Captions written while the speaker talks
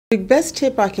The best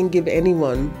tip I can give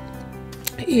anyone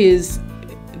is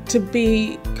to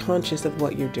be conscious of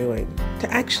what you're doing, to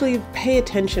actually pay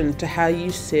attention to how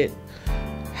you sit,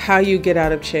 how you get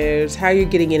out of chairs, how you're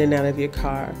getting in and out of your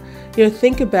car. You know,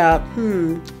 think about,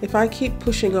 if I keep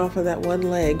pushing off of that one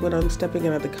leg when I'm stepping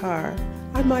out of the car,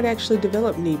 I might actually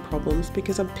develop knee problems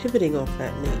because I'm pivoting off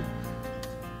that knee.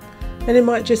 And it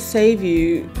might just save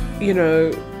you,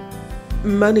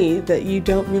 money that you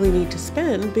don't really need to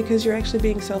spend because you're actually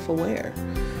being self-aware.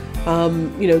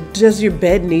 Does your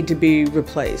bed need to be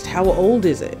replaced? How old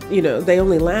is it? They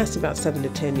only last about 7 to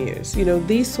 10 years.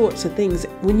 These sorts of things,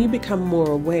 when you become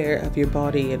more aware of your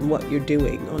body and what you're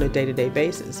doing on a day-to-day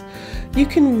basis, you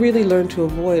can really learn to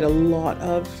avoid a lot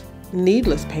of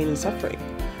needless pain and suffering.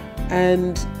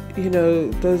 And,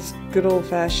 those good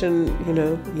old-fashioned,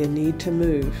 you need to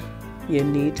move. You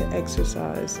need to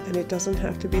exercise, and it doesn't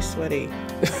have to be sweaty.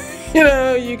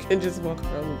 You can just walk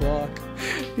around the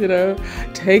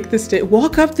block, take the stairs,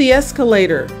 walk up the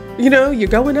escalator. You're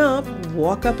going up,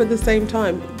 walk up at the same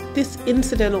time. This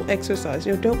incidental exercise,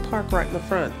 don't park right in the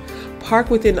front. Park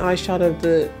within eyeshot of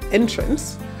the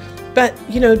entrance, but,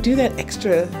 do that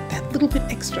little bit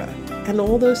extra. And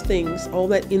all those things, all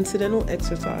that incidental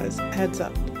exercise adds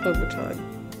up over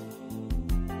time.